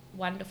a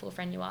wonderful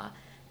friend you are,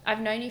 I've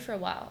known you for a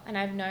while, and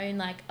I've known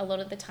like a lot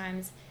of the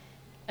times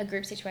a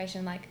group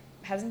situation like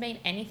hasn't been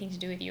anything to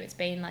do with you. It's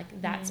been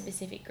like that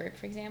specific group,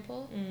 for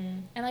example.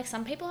 And like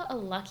some people are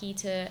lucky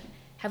to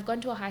have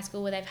gone to a high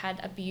school where they've had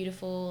a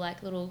beautiful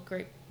like little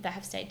group that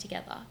have stayed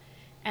together,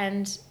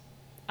 and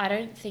I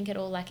don't think at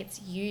all like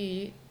it's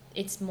you.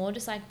 It's more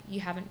just like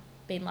you haven't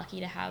been lucky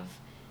to have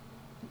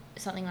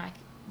something like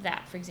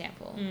that, for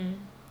example.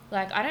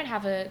 Like, I don't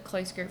have a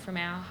close group from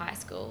our high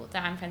school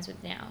that I'm friends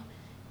with now.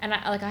 And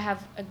I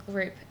have a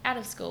group out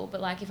of school, but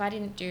like if I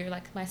didn't do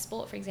like my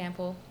sport, for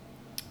example,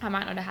 I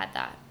might not have had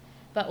that.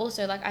 But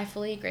also, like, I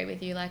fully agree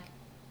with you, like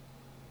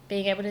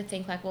being able to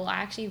think like, well, I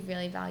actually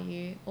really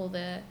value all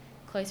the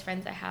close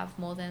friends I have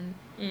more than,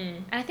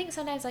 and I think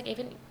sometimes like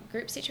even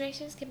group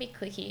situations can be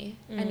cliquey,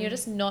 and you're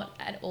just not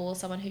at all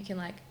someone who can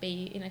like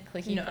be in a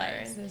cliquey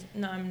place.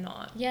 No, I'm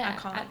not. Yeah, I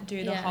can't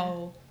do the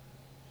whole.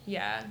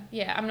 Yeah,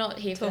 I'm not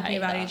here for that talking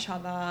about either. each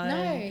other.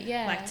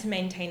 No, like to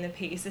maintain the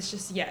peace. It's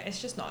just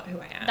it's just not who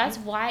I am. That's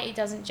why it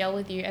doesn't gel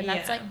with you, and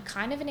that's like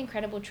kind of an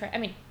incredible trait. I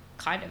mean,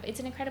 it's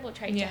an incredible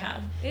trait to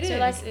have. It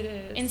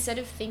is. Instead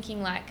of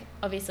thinking like,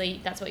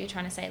 obviously that's what you're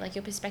trying to say, like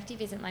your perspective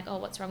isn't like, oh,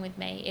 what's wrong with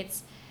me?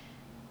 It's,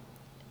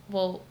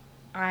 well,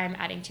 I'm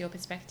adding to your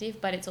perspective,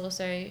 but it's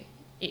also,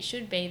 it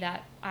should be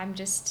that I'm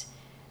just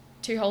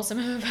too wholesome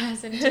of a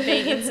person to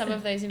be in some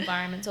of those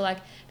environments, or like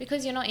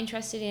because you're not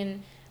interested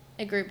in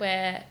a group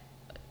where,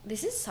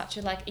 this is such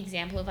a like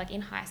example of like in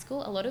high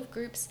school, a lot of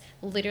groups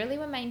literally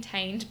were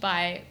maintained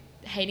by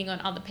hating on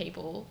other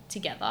people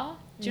together.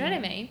 Do you know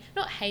what I mean?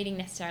 Not hating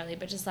necessarily,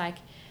 but just like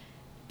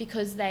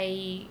because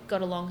they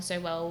got along so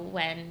well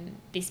when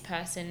this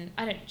person,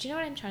 do you know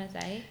what I'm trying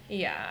to say?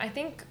 Yeah, I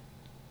think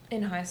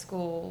in high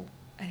school,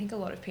 I think a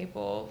lot of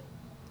people,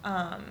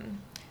 I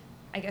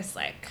guess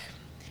like,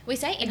 we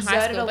say in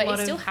high school, but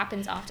it still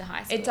happens after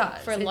high school. It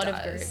does. For a lot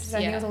of groups. So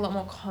I think it was a lot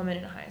more common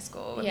in high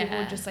school. Where people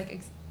would just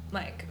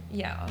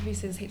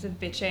obviously there's heaps of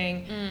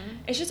bitching.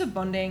 It's just a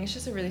bonding. It's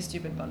just a really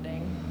stupid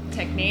bonding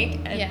technique.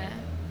 And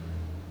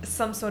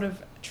some sort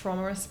of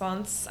trauma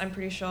response, I'm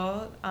pretty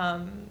sure.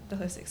 The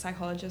holistic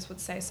psychologist would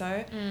say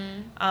so.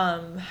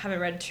 Haven't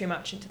read too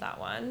much into that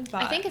one.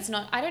 But I think it's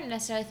not, I don't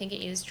necessarily think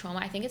it is trauma.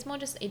 I think it's more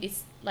just, it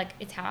is like,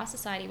 it's how our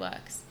society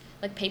works.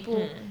 Like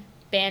people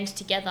band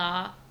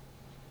together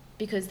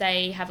because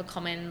they have a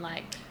common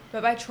like...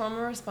 But by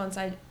trauma response,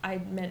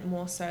 I meant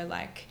more so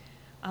like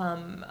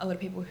a lot of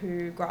people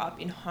who grow up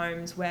in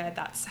homes where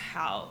that's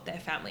how their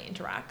family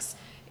interacts,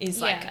 is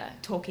like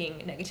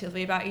talking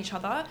negatively about each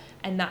other,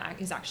 and that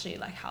is actually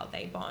like how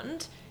they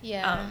bond.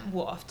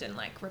 Will often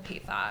like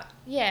repeat that.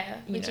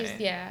 Which is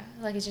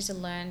like it's just a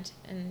learned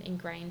and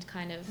ingrained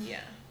kind of...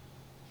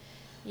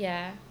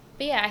 But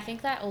I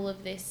think that all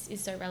of this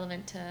is so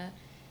relevant to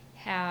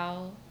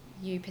how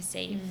you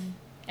perceive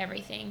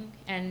everything.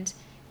 And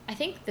I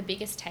think the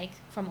biggest take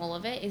from all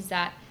of it is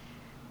that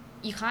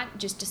you can't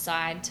just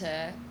decide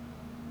to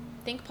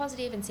think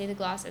positive and see the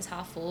glass as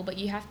half full, but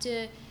you have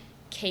to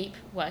keep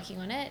working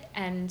on it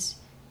and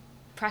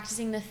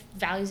practicing the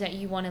values that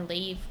you want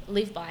to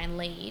live by and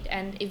lead.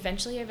 And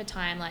eventually over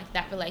time, like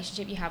that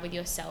relationship you have with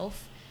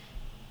yourself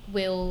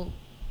will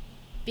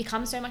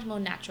become so much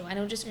more natural, and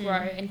it'll just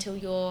grow until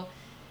you're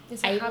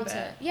able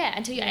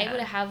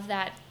to have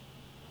that,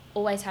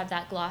 always have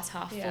that glass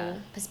half full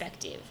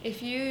perspective.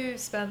 If you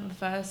spend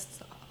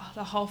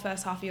the whole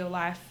first half of your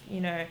life,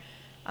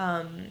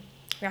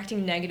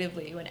 reacting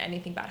negatively when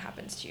anything bad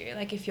happens to you,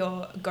 like if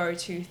your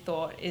go-to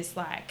thought is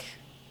like,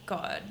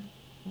 God,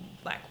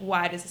 like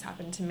why does this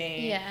happen to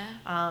me?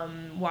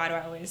 Why do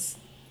I always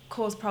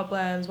cause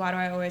problems? Why do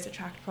I always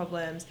attract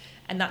problems?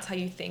 And that's how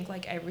you think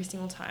like every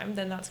single time,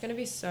 then that's going to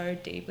be so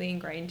deeply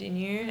ingrained in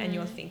you and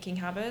your thinking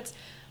habits.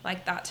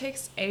 Like that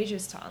takes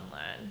ages to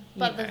unlearn.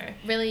 But the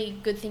really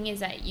good thing is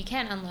that you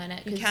can unlearn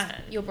it, because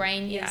your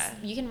brain is,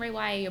 you can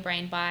rewire your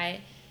brain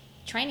by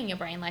training your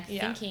brain, like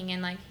thinking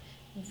and like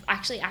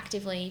actually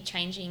actively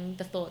changing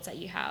the thoughts that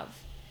you have.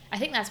 I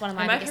think that's one of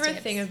my biggest tips. My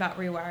favorite thing about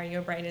rewiring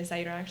your brain is that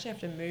you don't actually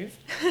have to move.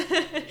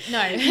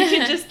 No. You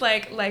can just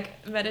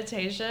like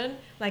meditation.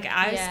 Like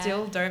I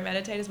still don't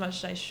meditate as much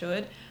as I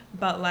should,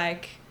 but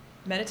like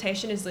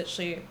meditation is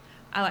literally,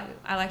 I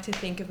like to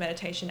think of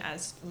meditation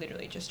as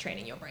literally just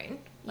training your brain.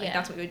 Like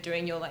that's what you're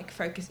doing. You're like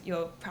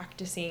you're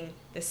practicing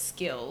the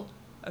skill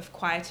of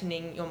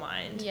quietening your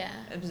mind,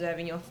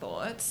 observing your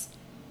thoughts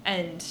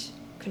and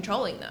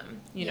controlling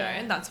them, you know,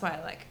 and that's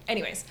why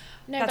anyways,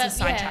 that's a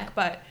sidetrack,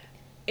 but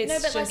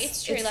it's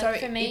it's true. Like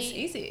for me, it's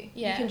easy.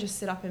 You can just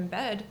sit up in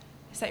bed,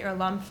 set your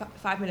alarm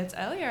 5 minutes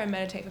earlier and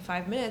meditate for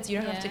 5 minutes. You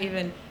don't have to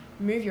even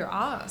move your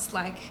ass.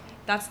 Like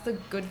that's the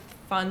good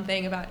fun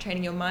thing about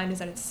training your mind, is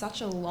that it's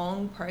such a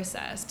long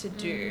process to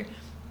do,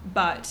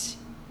 but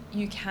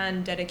you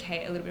can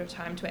dedicate a little bit of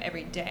time to it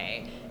every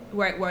day,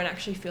 where it won't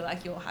actually feel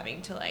like you're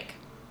having to like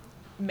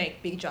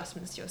make big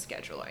adjustments to your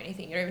schedule or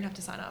anything. You don't even have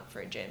to sign up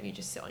for a gym. You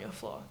just sit on your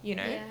floor, you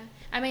know? Yeah.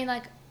 I mean,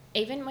 like,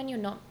 even when you're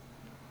not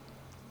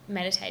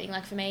meditating,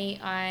 like for me,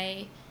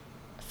 I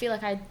feel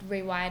like I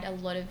rewired a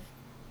lot of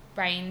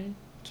brain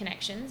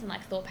connections and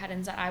like thought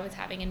patterns that I was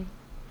having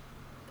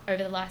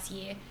over the last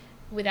year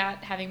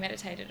without having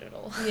meditated at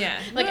all. Yeah.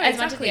 Like no, as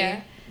exactly.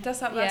 much as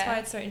that's why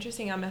it's so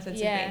interesting. Our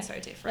methods have been so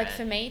different. Like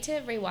for me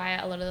to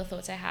rewire a lot of the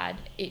thoughts I had,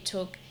 it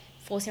took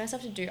forcing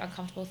myself to do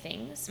uncomfortable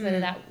things,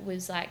 whether that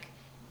was like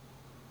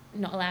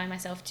not allowing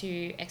myself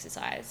to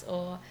exercise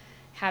or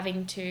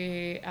having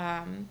to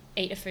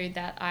eat a food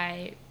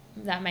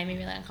that made me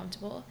really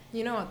uncomfortable.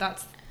 You know what?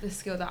 That's the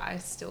skill that I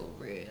still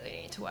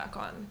really need to work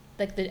on.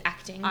 Like the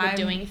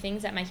doing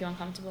things that make you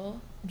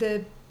uncomfortable.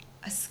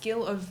 A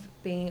skill of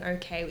being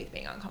okay with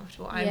being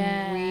uncomfortable.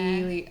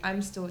 Yeah.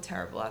 I'm still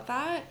terrible at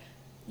that.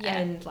 Yeah.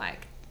 And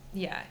like,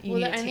 yeah, you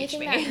need to teach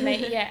me. The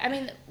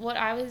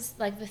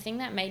thing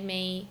that made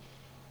me,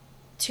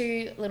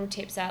 2 little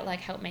tips that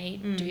like helped me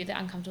do the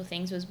uncomfortable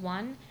things was,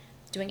 1,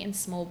 doing it in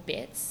small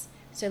bits.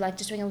 So like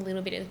just doing a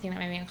little bit of the thing that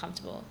made me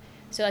uncomfortable.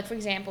 So like, for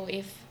example,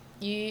 if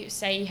you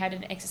say you had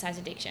an exercise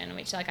addiction,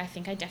 which like I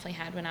think I definitely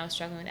had when I was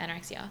struggling with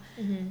anorexia,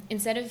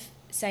 instead of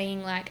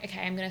saying like,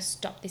 okay, I'm going to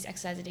stop this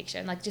exercise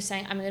addiction, like just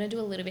saying I'm going to do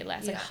a little bit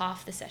less, like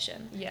half the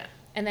session. Yeah.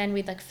 And then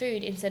with like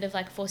food, instead of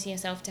like forcing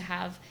yourself to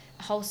have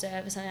a whole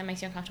serve or something that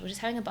makes you uncomfortable,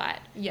 just having a bite.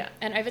 Yeah.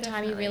 And over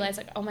time you realize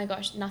like, oh my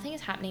gosh, nothing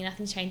is happening,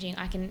 nothing's changing,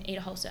 I can eat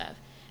a whole serve.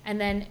 And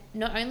then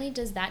not only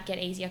does that get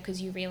easier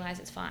because you realize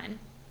it's fine,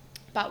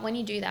 but when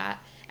you do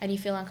that and you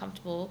feel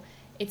uncomfortable,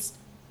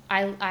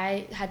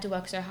 I had to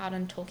work so hard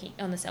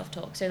on the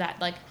self-talk, so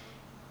that like,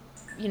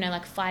 you know,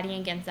 like fighting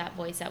against that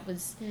voice that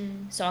was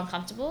so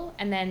uncomfortable,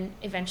 and then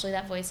eventually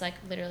that voice like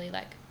literally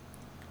like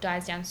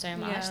dies down so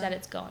much that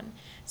it's gone.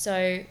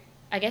 So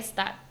I guess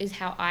that is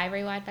how I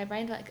rewired my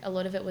brain. Like a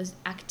lot of it was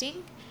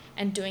acting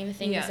and doing the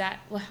things that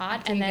were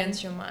hard, acting and then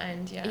against your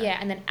mind.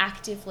 And then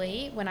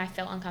actively, when I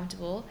felt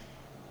uncomfortable,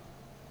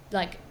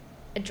 like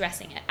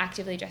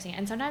actively addressing it.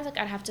 And sometimes like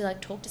I'd have to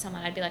like talk to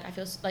someone, I'd be like, I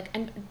feel like,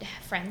 and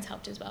friends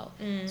helped as well.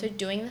 So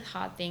doing the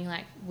hard thing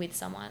like with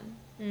someone,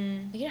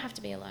 you don't have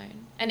to be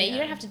alone, and you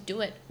don't have to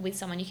do it with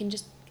someone, you can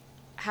just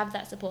have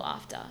that support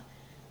after,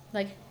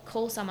 like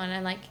call someone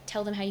and like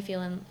tell them how you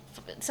feel, and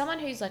someone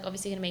who's like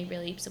obviously going to be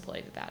really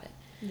supportive about it.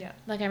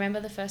 Like I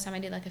remember the first time I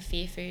did like a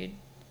fear food,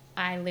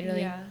 I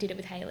literally did it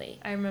with Hayley.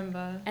 I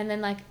remember. And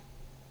then like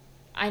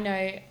I know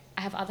I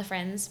have other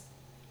friends,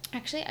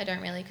 actually I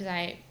don't really, because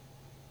I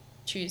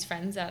choose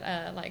friends that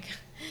are like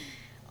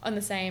on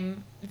the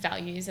same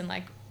values and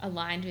like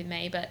aligned with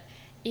me. But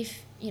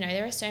if, you know,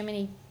 there are so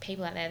many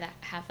people out there that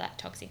have that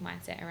toxic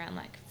mindset around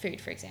like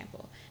food, for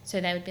example, so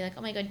they would be like,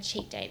 oh my god,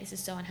 cheat day, this is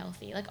so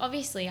unhealthy. Like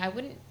obviously I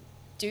wouldn't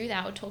do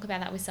that or talk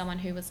about that with someone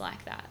who was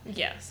like that.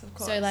 Yes, of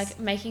course. So like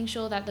making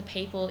sure that the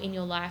people in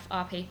your life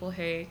are people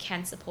who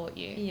can support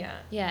you.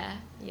 Yeah.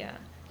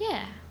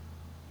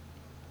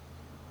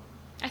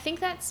 I think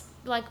that's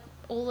like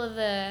all of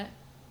the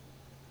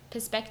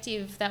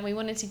perspective that we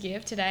wanted to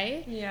give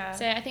today.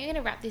 So I think we're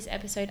gonna wrap this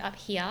episode up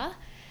here.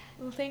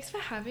 Well, thanks for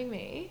having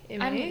me,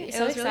 Imi. I'm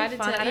so excited really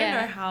fun. to. I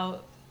don't know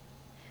how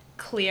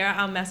clear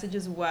our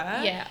messages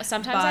were.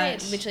 Sometimes I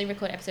literally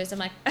record episodes, I'm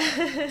like,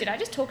 did I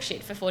just talk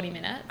shit for 40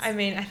 minutes? I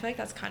mean, I feel like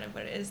that's kind of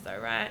what it is though,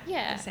 right?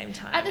 At the same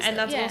time. And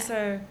that's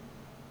also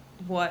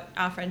what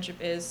our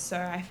friendship is,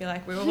 so I feel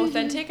like we were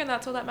authentic and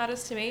that's all that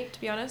matters to me, to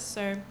be honest.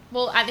 So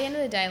well, at the end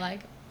of the day,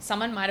 like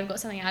someone might have got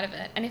something out of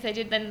it, and if they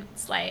did, then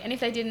slay, and if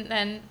they didn't,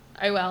 then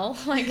oh well.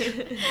 Like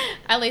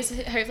at least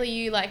hopefully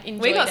you like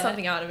enjoyed it. We got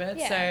something out of it.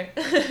 So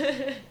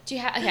do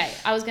you have, okay,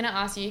 I was gonna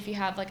ask you if you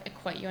have like a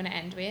quote you want to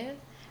end with,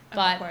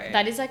 but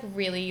that is like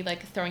really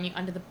like throwing you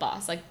under the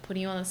bus, like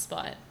putting you on the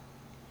spot.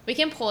 We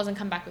can pause and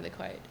come back with a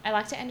quote. I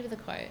like to end with a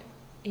quote.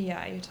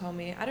 Yeah, you told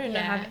me. I don't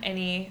have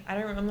any.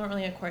 I'm not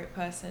really a quote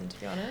person, to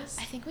be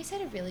honest. I think we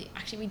said we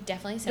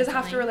definitely said Does it something.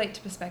 have to relate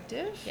to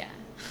perspective? Yeah.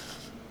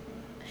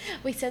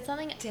 We said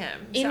something.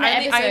 Damn. In so the I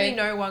episode. only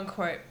know one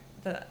quote,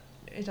 but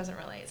it doesn't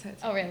relate. So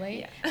it's oh really?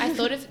 Yeah. I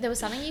thought there was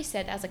something you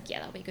said that I was like, yeah,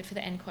 that'll be good for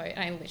the end quote, and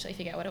I literally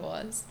forget what it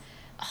was.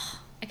 Oh,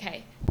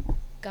 okay,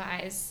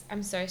 guys,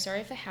 I'm so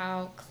sorry for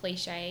how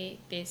cliche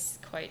this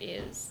quote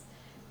is,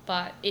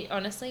 but it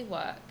honestly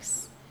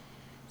works.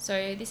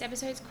 So this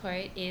episode's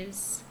quote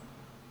is,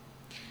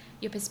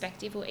 your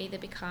perspective will either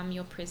become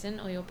your prison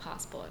or your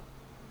passport.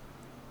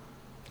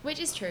 Which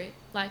is true.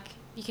 Like,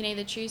 you can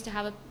either choose to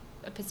have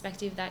a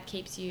perspective that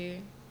keeps you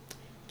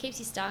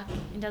stuck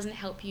and doesn't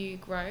help you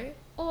grow,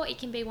 or it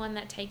can be one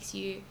that takes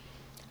you.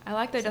 I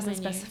like that it doesn't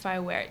specify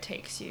where it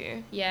takes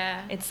you.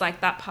 Yeah. It's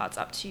like that part's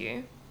up to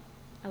you.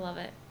 I love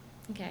it.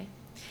 Okay.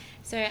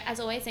 So as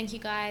always, thank you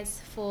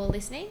guys for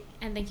listening,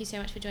 and thank you so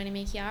much for joining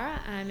me, Kiara.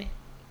 I'm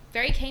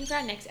very keen for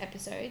our next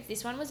episodes.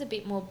 This one was a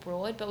bit more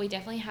broad, but we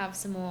definitely have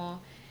some more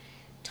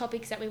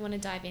topics that we want to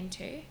dive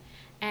into.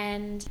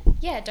 And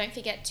yeah, don't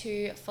forget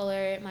to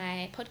follow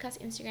my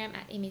podcast Instagram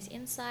at Imi's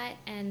Insight,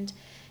 and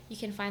you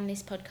can find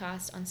this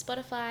podcast on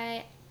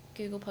Spotify,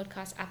 Google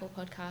Podcasts, Apple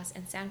Podcasts,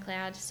 and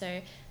SoundCloud.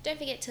 So don't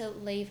forget to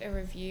leave a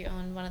review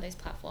on one of those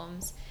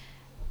platforms.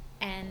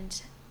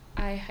 And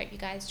I hope you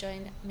guys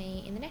join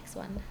me in the next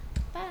one.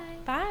 Bye.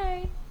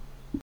 Bye.